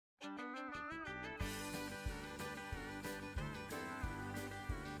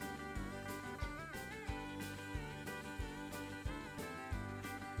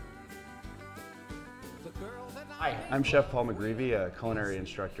Hi, I'm Chef Paul McGreevy, a culinary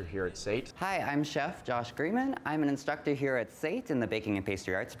instructor here at SAIT. Hi, I'm Chef Josh Greeman. I'm an instructor here at SAIT in the Baking and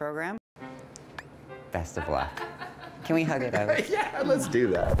Pastry Arts program. Best of luck. Can we hug it out? Yeah, let's do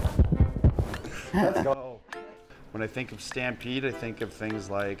that. Let's go. When I think of Stampede, I think of things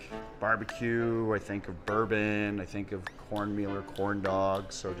like barbecue, I think of bourbon, I think of cornmeal or corn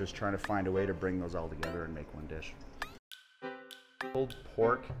dogs. So just trying to find a way to bring those all together and make one dish. Pulled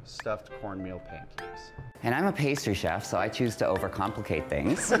pork stuffed cornmeal pancakes. And I'm a pastry chef, so I choose to overcomplicate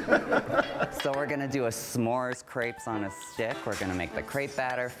things. So we're gonna do a s'mores crepes on a stick. We're gonna make the crepe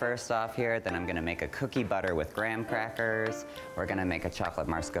batter first off here, then I'm gonna make a cookie butter with graham crackers. We're gonna make a chocolate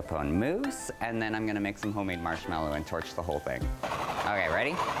mascarpone mousse, and then I'm gonna make some homemade marshmallow and torch the whole thing. Okay,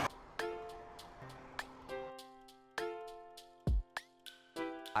 ready?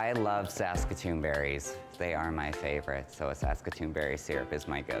 I love Saskatoon berries. They are my favorite, so a Saskatoon berry syrup is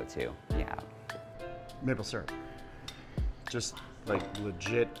my go-to, yeah. Maple syrup. Just like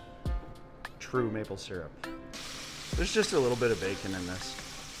legit, true maple syrup. There's just a little bit of bacon in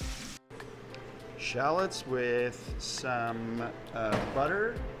this. Shallots with some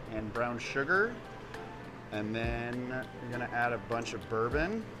butter and brown sugar. And then you're gonna add a bunch of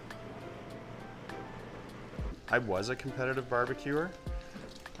bourbon. I was a competitive barbecuer.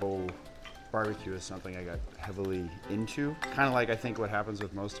 So barbecue is something I got heavily into. Kind of like I think what happens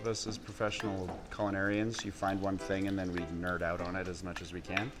with most of us as professional culinarians. You find one thing and then we nerd out on it as much as we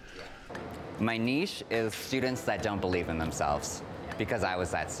can. My niche is students that don't believe in themselves, because I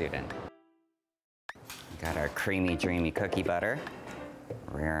was that student. Got our creamy, dreamy cookie butter,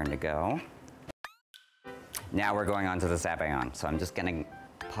 raring to go. Now we're going on to the sabayon. So I'm just getting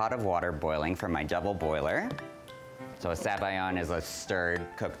a pot of water boiling for my double boiler. So a sabayon is a stirred,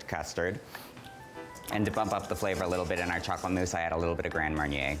 cooked custard. And to bump up the flavor a little bit in our chocolate mousse, I add a little bit of Grand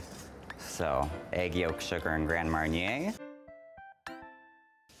Marnier. So egg yolk, sugar, and Grand Marnier.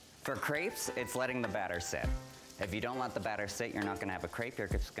 For crepes, it's letting the batter sit. If you don't let the batter sit, you're not gonna have a crepe, you're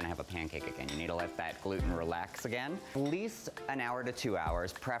just gonna have a pancake again. You need to let that gluten relax again. At least an hour to 2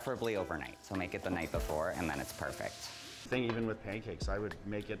 hours, preferably overnight. So make it the night before, and then it's perfect. Thing even with pancakes, I would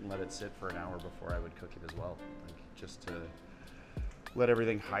make it and let it sit for an hour before I would cook it as well. Like just to let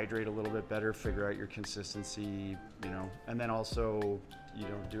everything hydrate a little bit better, figure out your consistency, you know, and then also, you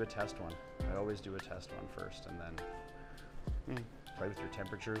know, do a test one. I always do a test one first, and then play with your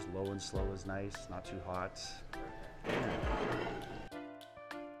temperatures. Low and slow is nice, not too hot.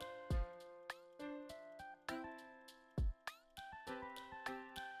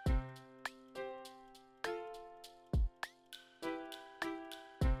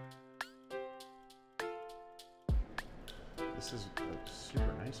 This is a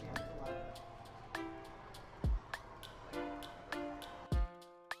super nice one.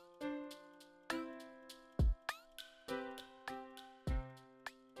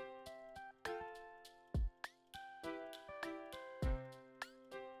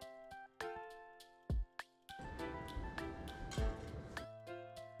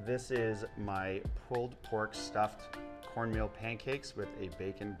 This is my pulled pork stuffed cornmeal pancakes with a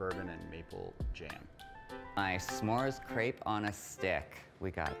bacon, bourbon, and maple jam. My s'mores crepe on a stick. We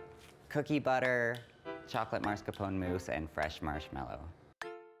got cookie butter, chocolate mascarpone mousse, and fresh marshmallow.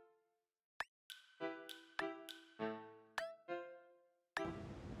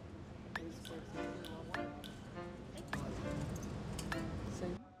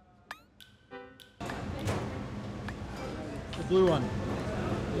 The blue one.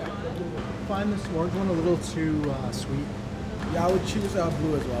 Yeah. I find the s'mores one a little too sweet. Yeah, I would choose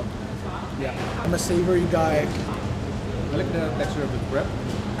blue as well. Yeah. I'm a savory guy. I like the texture of the bread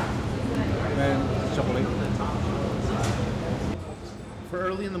and chocolate. For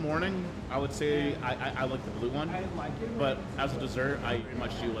early in the morning, I would say I like the blue one, but as a dessert, I pretty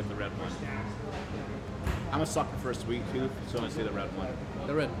much do like the red one. I'm a sucker for a sweet tooth, so I say the red one.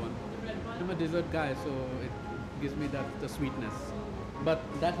 The red one. I'm a dessert guy, so it gives me the sweetness. But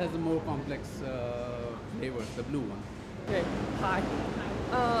that has a more complex flavor, the blue one. Okay, hi.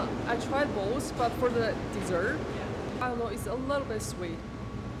 I tried both, but for the dessert, I don't know, it's a little bit sweet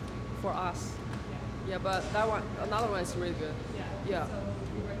for us. Yeah, but that one, another one is really good. Yeah.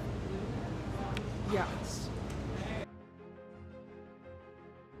 Yeah.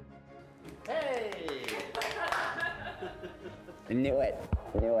 Hey! Knew it,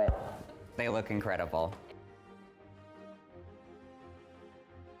 knew it. They look incredible.